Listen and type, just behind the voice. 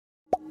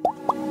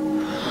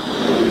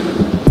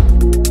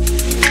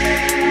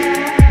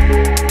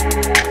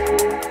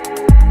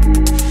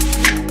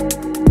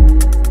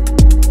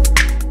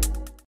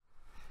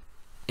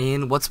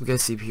What's up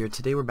guys, CB here.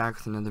 Today we're back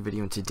with another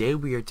video, and today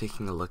we are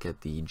taking a look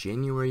at the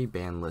January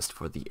ban list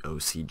for the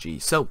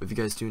OCG. So, if you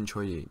guys do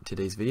enjoy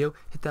today's video,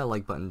 hit that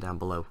like button down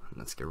below, and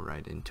let's get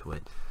right into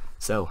it.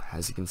 So,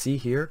 as you can see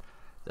here,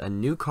 a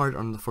new card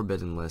on the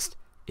forbidden list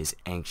is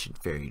Ancient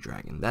Fairy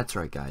Dragon. That's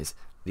right guys,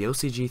 the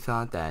OCG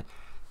thought that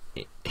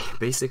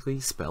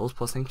basically spells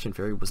plus Ancient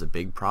Fairy was a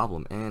big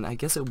problem, and I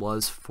guess it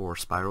was for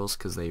Spyrals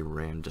because they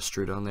ran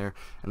Destrudo on there,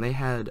 and they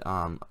had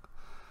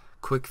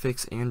Quick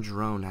Fix and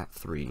Drone at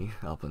 3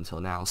 up until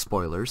now,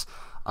 spoilers.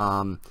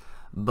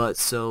 But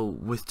so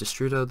with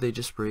Destrudo they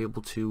just were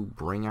able to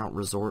bring out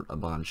Resort a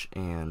bunch,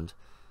 and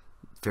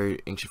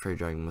Ancient Fairy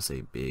Dragon was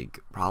a big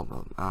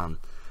problem.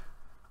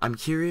 I'm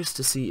curious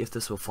to see if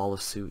this will follow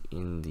suit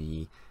in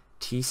the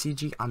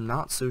TCG. I'm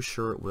not so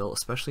sure it will,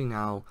 especially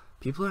now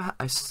people are,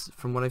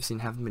 from what I've seen,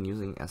 haven't been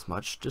using as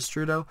much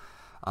Destrudo.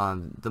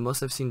 The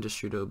most I've seen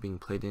Destrudo being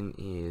played in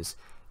is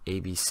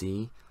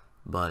ABC,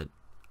 but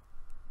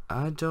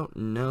I don't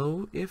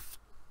know if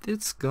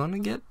it's gonna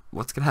get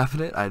what's gonna happen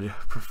to it. I'd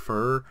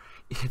prefer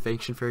if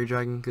Ancient Fairy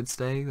Dragon could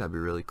stay. That'd be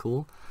really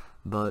cool.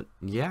 But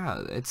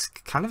yeah, it's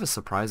kind of a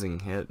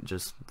surprising hit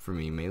just for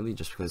me, mainly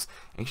just because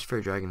Ancient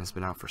Fairy Dragon has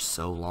been out for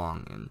so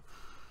long, and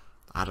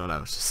I don't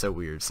know, it's just so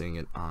weird seeing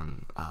it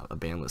on a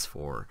ban list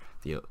for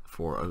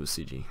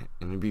OCG,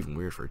 and it'd be even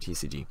weird for a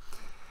TCG.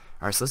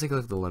 Alright, so let's take a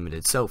look at the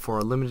limited. So for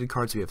our limited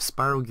cards, we have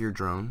Spiral Gear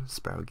Drone,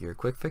 Spiral Gear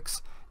Quick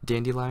Fix,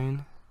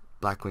 Dandelion,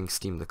 Blackwing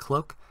Steam the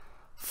Cloak,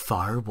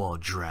 Firewall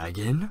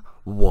Dragon,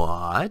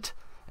 what?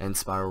 And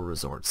Spiral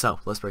Resort.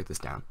 So let's break this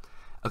down.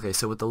 Okay,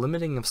 so with the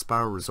limiting of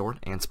Spiral Resort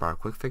and Spiral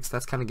Quick Fix,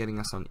 that's kind of getting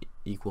us on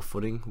equal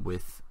footing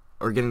with,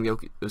 or getting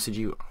the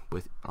OCG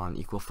on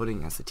equal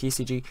footing as the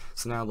TCG.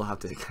 So now they'll have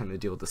to kind of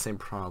deal with the same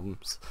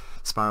problems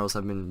Spirals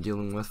have been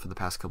dealing with for the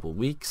past couple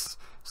weeks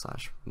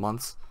 /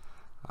 months.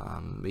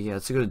 But yeah,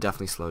 it's going to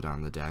definitely slow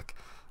down the deck.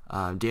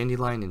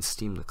 Dandelion and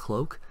Steam the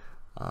Cloak.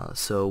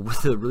 So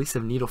with the release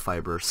of Needle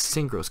Fiber,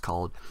 Synchro's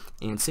called,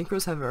 and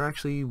Synchros are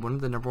actually one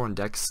of the #1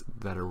 decks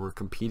that were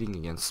competing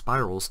against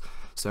Spirals,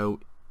 so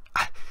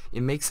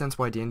it makes sense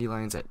why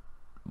Dandelion's at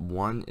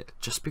 1,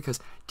 just because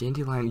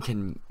Dandelion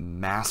can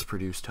mass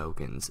produce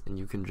tokens, and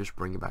you can just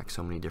bring it back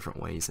so many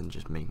different ways and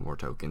just make more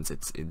tokens.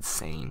 It's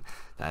insane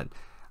that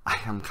I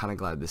am kind of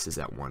glad this is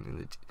at 1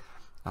 in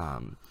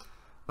the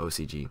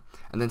OCG.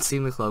 And then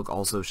Steam the Cloak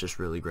also is just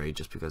really great,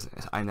 just because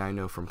I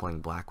know from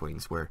playing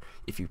Blackwings, where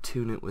if you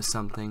tune it with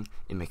something,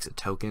 it makes a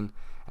token,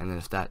 and then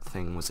if that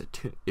thing was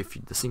if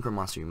the synchro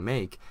monster you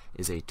make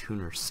is a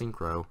tuner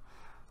synchro,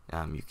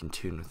 you can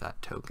tune with that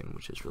token,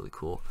 which is really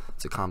cool.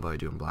 It's a combo I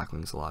do in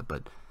Blackwings a lot,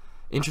 but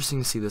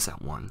interesting to see this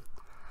at 1.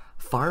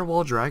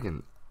 Firewall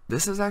Dragon.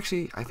 This is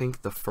actually, I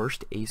think, the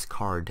first ace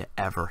card to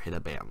ever hit a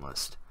ban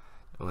list.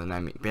 When I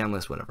mean ban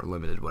list, whatever,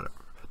 limited, whatever.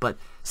 But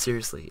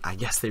seriously, I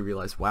guess they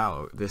realized,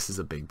 wow, this is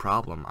a big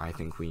problem. I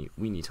think we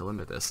need to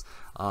limit this.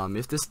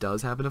 If this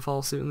does happen to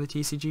follow suit in the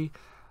TCG,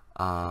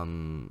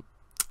 that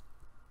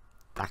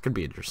could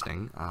be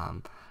interesting.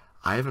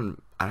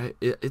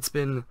 It's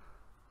been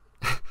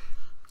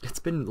it's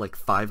been like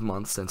 5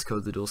 months since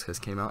Code the Duels has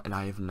came out, and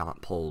I have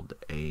not pulled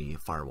a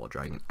Firewall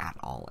Dragon at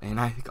all. And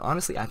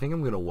honestly, I think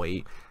I'm gonna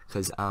wait,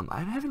 because I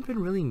haven't been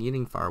really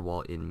needing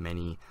Firewall in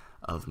many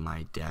of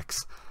my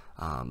decks.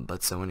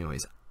 But so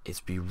anyways,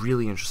 it'd be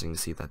really interesting to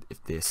see that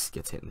if this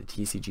gets hit in the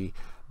TCG,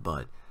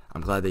 but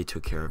I'm glad they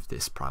took care of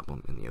this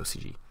problem in the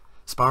OCG.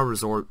 Spiral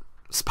Resort,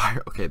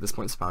 okay, at this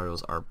point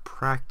Spirals are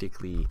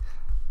practically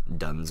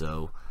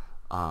donezo.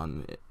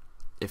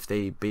 If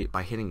they,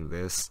 by hitting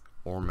this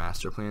or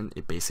Master Plan,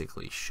 it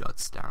basically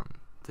shuts down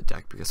the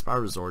deck, because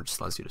Spiral Resort just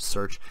allows you to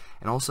search,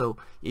 and also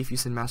if you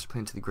send Master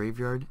Plan to the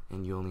graveyard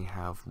and you only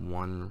have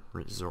one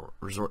resort,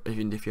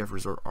 even if you have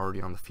Resort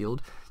already on the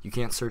field, you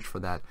can't search for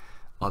that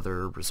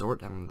other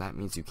resort, and that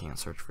means you can't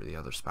search for the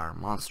other Spiral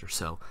monster.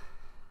 So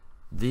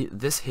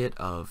this hit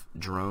of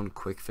Drone,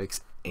 Quick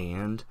Fix,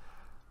 and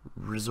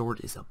Resort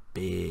is a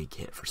big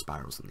hit for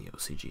Spirals in the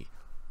OCG,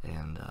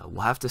 and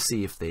we'll have to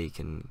see if they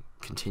can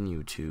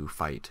continue to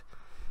fight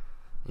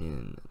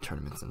in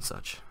tournaments and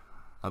such.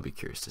 I'll be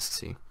curious to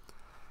see.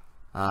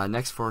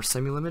 Next, for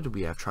semi-limited,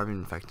 we have Tribe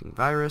Infecting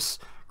Virus,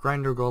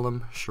 Grinder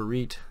Golem,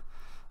 Charit,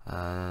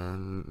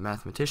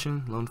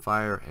 Mathematician, Lone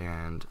Fire,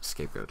 and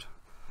Scapegoat.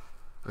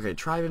 Okay,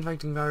 Tribe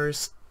Infecting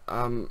Virus,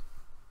 I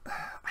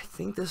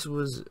think this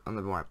was, on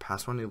the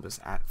past one, it was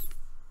at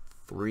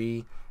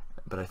 3,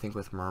 but I think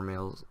with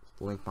Mermail's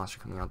Link Monster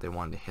coming out, they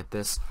wanted to hit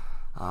this.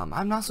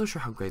 I'm not so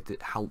sure how great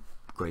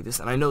this,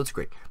 and I know it's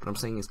great, but I'm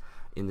saying is,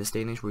 in this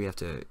day and age where you have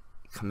to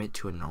commit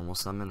to a normal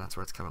summon, that's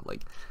where it's kind of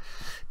like,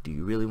 do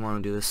you really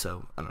want to do this?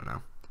 So, I don't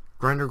know.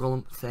 Grinder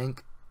Golem,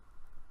 thank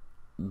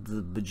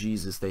the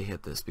bejesus they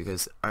hit this,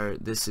 because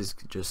this is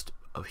just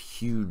a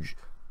huge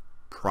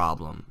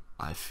problem,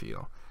 I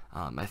feel.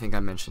 I think I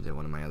mentioned it in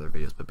one of my other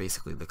videos, but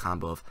basically the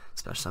combo of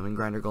Special Summon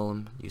Grinder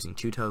Golem, using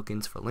 2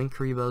 tokens for Link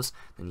Karibos,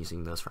 then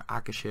using those for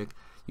Akashik,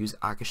 use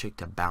Akashik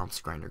to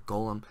bounce Grinder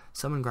Golem,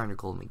 summon Grinder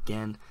Golem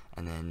again,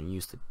 and then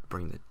use to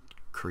bring the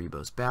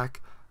Karibos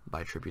back,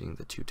 by attributing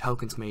the 2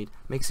 tokens made,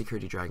 make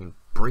Security Dragon,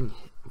 bring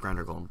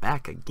Grinder Golem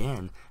back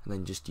again, and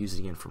then just use it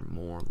again for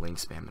more link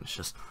spam. And it's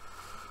just,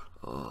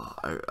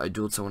 I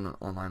dueled someone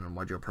online on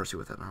YGO Percy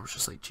with it, and I was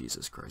just like,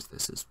 Jesus Christ,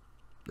 this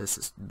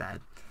is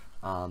bad.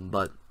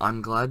 But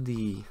I'm glad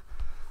the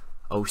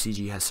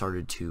OCG has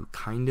started to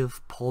kind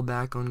of pull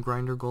back on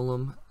Grinder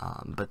Golem.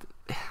 But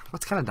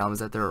what's kind of dumb is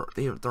that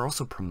they're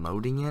also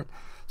promoting it,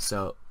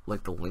 so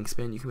like the link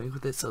spam you can make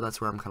with it. So that's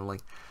where I'm kind of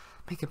like,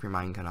 make up your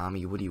mind,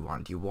 Konami. What do you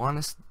want? Do you want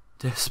us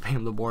to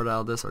spam the board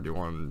out of this, or do you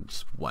want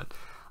just what?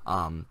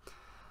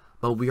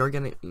 But we are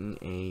getting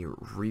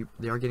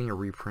they are getting a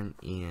reprint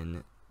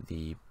in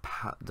the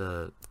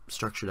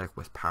structure deck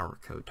with Power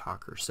Code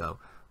Talker. So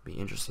it'll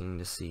be interesting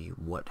to see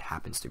what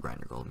happens to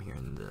Grinder Golem here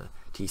in the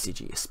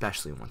TCG,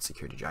 especially once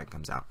Security Dragon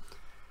comes out.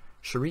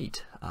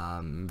 Sharit,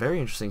 very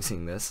interesting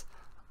seeing this.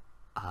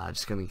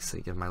 Just gonna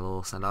give my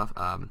little send off.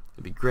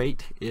 It'd be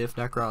great if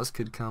Necros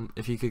could come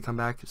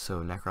back,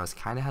 so Necros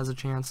kind of has a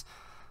chance.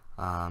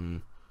 I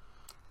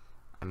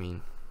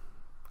mean,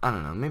 I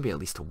don't know, maybe at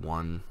least a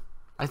 1.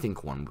 I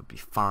think 1 would be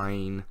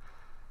fine.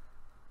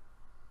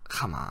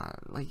 Come on,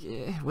 like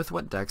with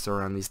what decks are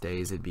around these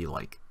days, it'd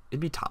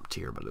be top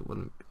tier, but it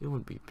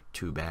wouldn't be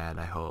too bad.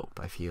 I hope.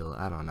 I feel.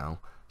 I don't know.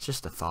 It's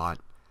just a thought.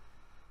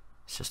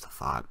 It's just a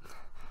thought.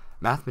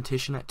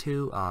 Mathematician at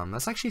 2,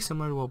 that's actually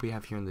similar to what we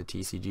have here in the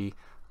TCG.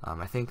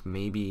 I think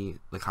maybe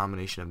the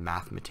combination of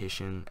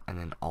Mathematician and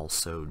then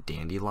also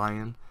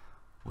Dandelion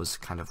was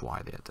kind of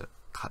why they had to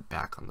cut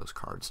back on those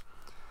cards.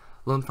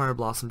 Lone Fire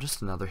Blossom,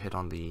 just another hit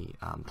on the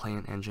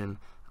plant engine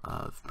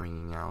of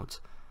bringing out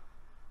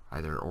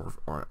either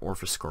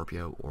Orpheus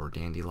Scorpio or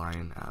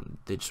Dandelion.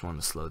 They just want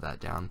to slow that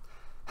down.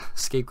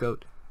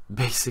 Scapegoat,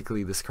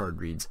 basically this card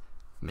reads,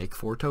 make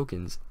 4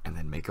 tokens and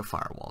then make a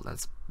Firewall.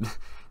 That's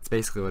it's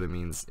basically what it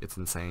means. It's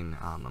insane.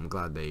 I'm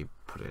glad they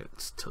put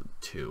it to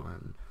 2.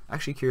 I'm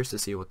actually curious to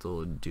see what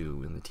they'll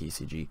do in the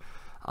TCG.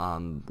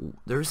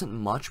 There isn't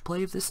much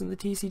play of this in the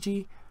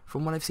TCG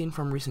from what I've seen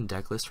from recent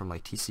deck lists from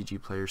like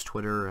TCG players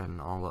Twitter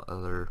and all the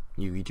other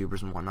new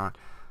YouTubers and whatnot,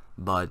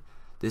 but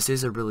this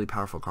is a really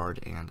powerful card,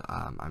 and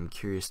I'm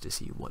curious to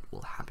see what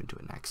will happen to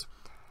it next.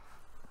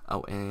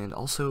 Oh, and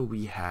also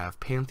we have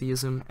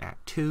Pantheism at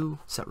 2,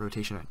 Set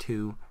Rotation at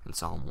 2, and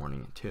Solemn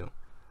Warning at 2.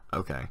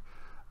 Okay.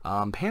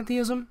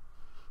 Pantheism?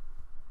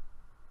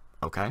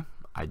 Okay.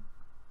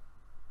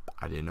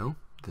 I didn't know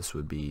this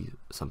would be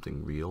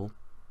something real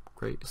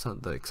great.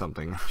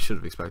 Something I should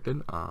have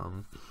expected.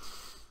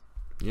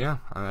 Yeah,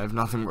 I have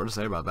nothing more to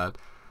say about that.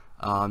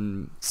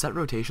 Set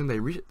Rotation,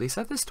 they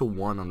set this to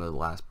 1 on the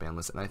last ban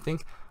list, and I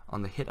think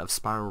on the hit of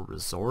Spiral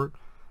Resort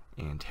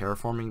and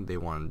Terraforming, they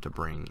wanted to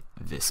bring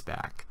this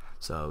back.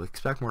 So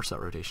expect more Set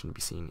Rotation to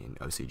be seen in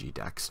OCG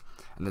decks.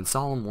 And then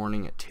Solemn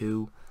Warning at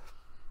 2,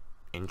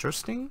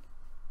 interesting?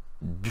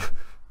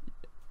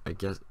 I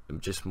guess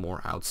just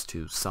more outs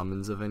to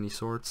summons of any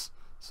sorts,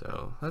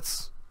 so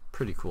that's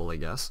pretty cool, I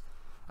guess.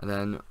 And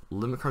then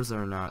limit cards that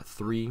are now at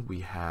 3,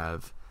 we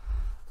have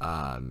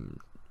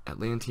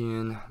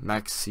Atlantean,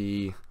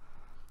 Maxi,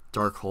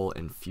 Dark Hole,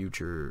 and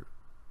Future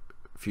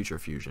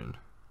Fusion.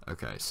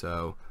 Okay,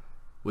 so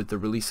with the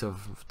release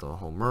of the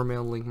whole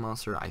Mermail Link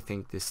monster, I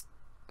think this,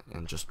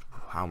 and just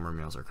how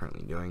Mermails are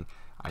currently doing,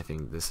 I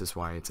think this is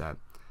why it's at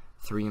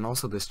 3, and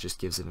also this just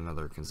gives it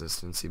another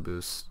consistency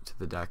boost to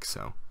the deck,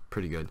 so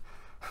pretty good.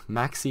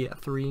 Maxi at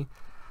 3,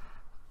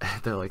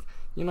 they're like,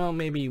 you know,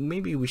 maybe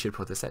we should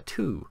put this at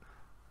 2.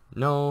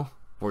 No,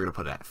 we're gonna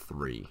put it at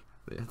 3.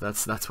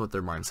 That's what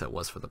their mindset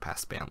was for the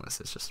past ban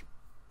list. It's just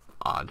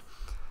odd.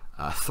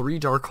 3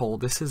 Dark Hole.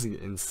 This is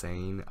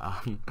insane.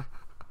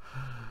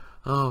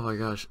 Oh my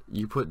gosh,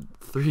 you put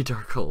 3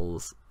 Dark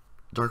Holes.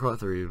 Dark Hole at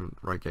 3,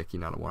 Raigeki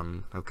not at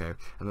 1. Okay,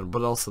 and then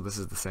but also this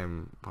is the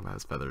same one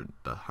as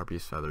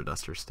Harpy's Feather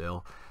Duster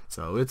still.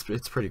 So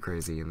it's pretty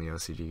crazy in the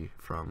OCG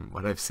from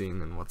what I've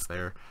seen and what's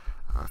there.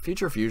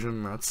 Future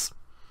Fusion, that's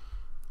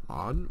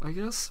odd, I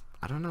guess.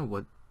 I don't know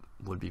what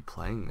would be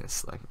playing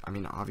this. Like, I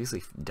mean,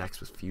 obviously decks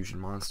with fusion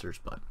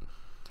monsters, but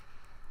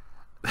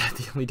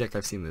the only deck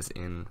I've seen this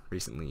in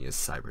recently is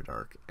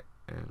Cyberdark,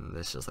 and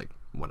it's just like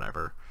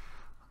whatever.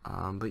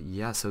 But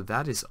yeah, so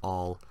that is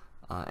all.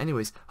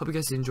 Anyways, hope you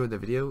guys enjoyed the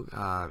video.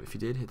 If you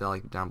did, hit that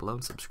like down below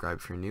and subscribe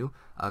if you're new.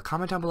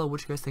 Comment down below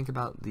what you guys think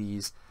about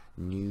these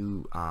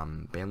new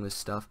ban list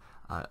stuff.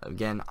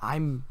 Again,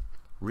 I'm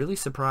really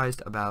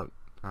surprised about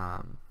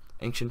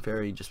Ancient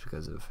Fairy just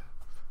because of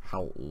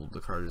how old the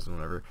card is and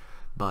whatever.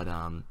 But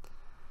I'm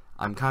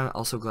kind of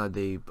also glad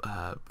they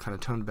kind of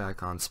toned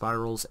back on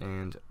Spyrals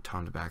and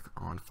toned back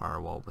on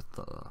Firewall with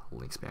the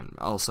link span.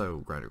 Also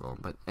Grinder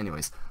Golem. But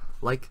anyways,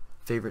 like,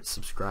 favorite,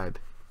 subscribe,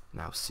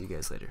 and I'll see you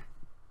guys later.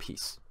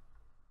 Peace.